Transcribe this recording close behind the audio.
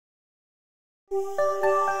In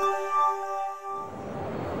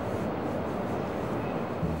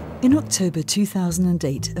October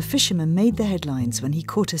 2008, a fisherman made the headlines when he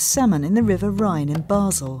caught a salmon in the River Rhine in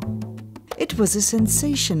Basel. It was a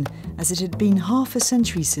sensation, as it had been half a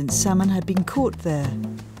century since salmon had been caught there.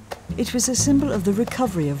 It was a symbol of the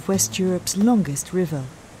recovery of West Europe's longest river.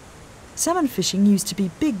 Salmon fishing used to be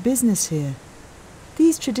big business here.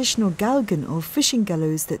 These traditional galgen or fishing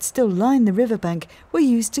gallows that still line the riverbank were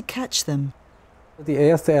used to catch them.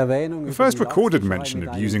 The first recorded mention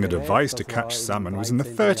of using a device to catch salmon was in the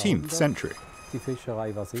 13th century.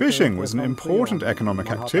 Fishing was an important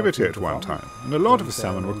economic activity at one time, and a lot of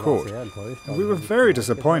salmon were caught. And we were very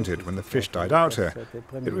disappointed when the fish died out here.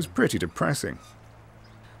 It was pretty depressing.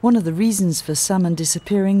 One of the reasons for salmon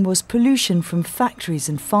disappearing was pollution from factories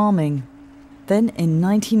and farming. Then, in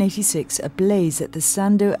 1986, a blaze at the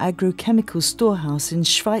Sando agrochemical storehouse in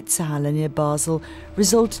Schweizerhalle near Basel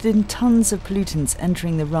resulted in tons of pollutants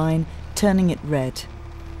entering the Rhine, turning it red.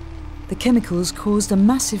 The chemicals caused a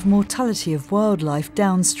massive mortality of wildlife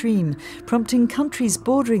downstream, prompting countries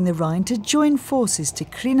bordering the Rhine to join forces to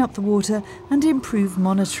clean up the water and improve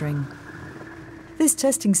monitoring. This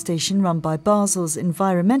testing station, run by Basel's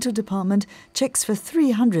environmental department, checks for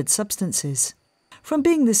 300 substances. From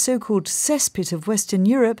being the so-called cesspit of Western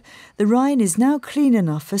Europe, the Rhine is now clean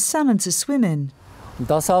enough for salmon to swim in.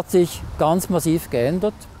 Das hat sich ganz massiv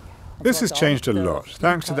geändert. This has changed a lot,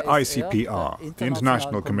 thanks to the ICPR, the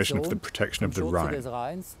International Commission for the Protection of the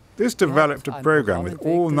Rhine. This developed a program with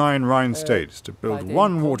all 9 Rhine states to build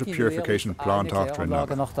one water purification plant after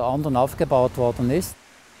another.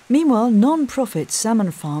 Meanwhile, non-profit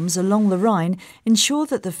salmon farms along the Rhine ensure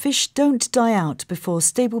that the fish don't die out before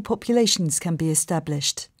stable populations can be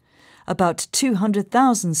established. About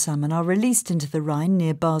 200,000 salmon are released into the Rhine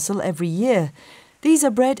near Basel every year. These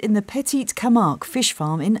are bred in the Petite Camargue fish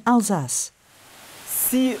farm in Alsace.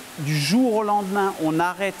 If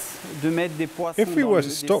we were to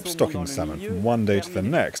stop stocking salmon from one day to the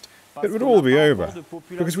next, it would all be over,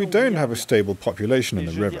 because we don't have a stable population in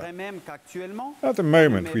the river. At the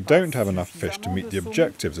moment, we don't have enough fish to meet the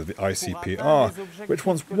objectives of the ICPR, which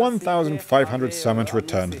wants 1,500 salmon to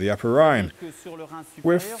return to the Upper Rhine.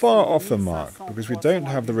 We're far off the mark, because we don't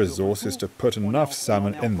have the resources to put enough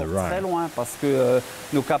salmon in the Rhine.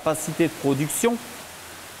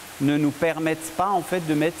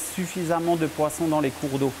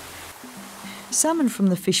 Salmon from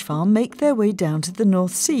the fish farm make their way down to the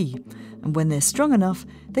North Sea, and when they're strong enough,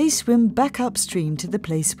 they swim back upstream to the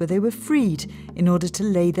place where they were freed in order to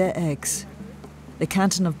lay their eggs. The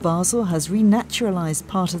canton of Basel has renaturalised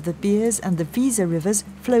part of the Biers and the Weser rivers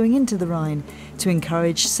flowing into the Rhine to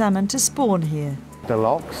encourage salmon to spawn here. The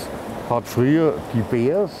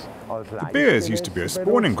Biers used to be a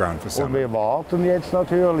spawning ground for salmon.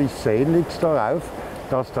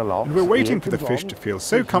 And we're waiting for the fish to feel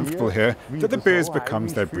so comfortable here that the Biers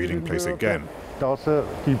becomes their breeding place again. But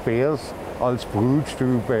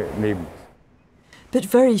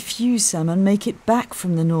very few salmon make it back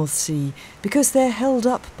from the North Sea because they're held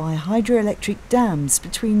up by hydroelectric dams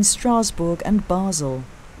between Strasbourg and Basel.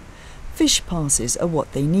 Fish passes are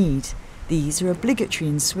what they need. These are obligatory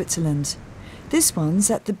in Switzerland. This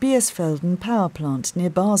one's at the Biersfelden power plant near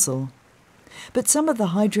Basel. But some of the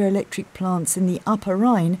hydroelectric plants in the Upper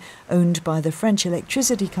Rhine, owned by the French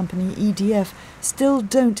electricity company EDF, still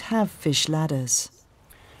don't have fish ladders.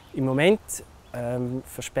 At the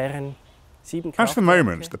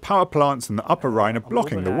moment, the power plants in the Upper Rhine are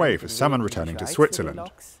blocking the way for salmon returning to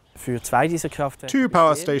Switzerland. 2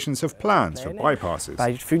 power stations have plans for bypasses,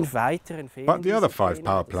 but the other 5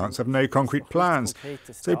 power plants have no concrete plans,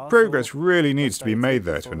 so progress really needs to be made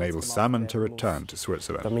there to enable salmon to return to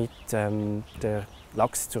Switzerland. The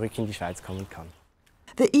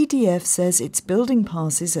EDF says it's building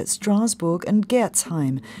passes at Strasbourg and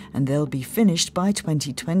Gerzheim, and they'll be finished by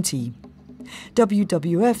 2020.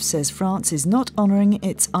 WWF says France is not honouring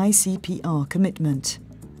its ICPR commitment.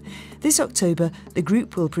 This October, the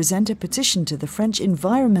group will present a petition to the French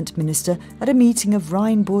Environment Minister at a meeting of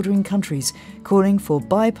Rhine-bordering countries, calling for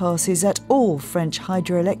bypasses at all French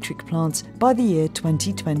hydroelectric plants by the year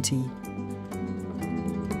 2020.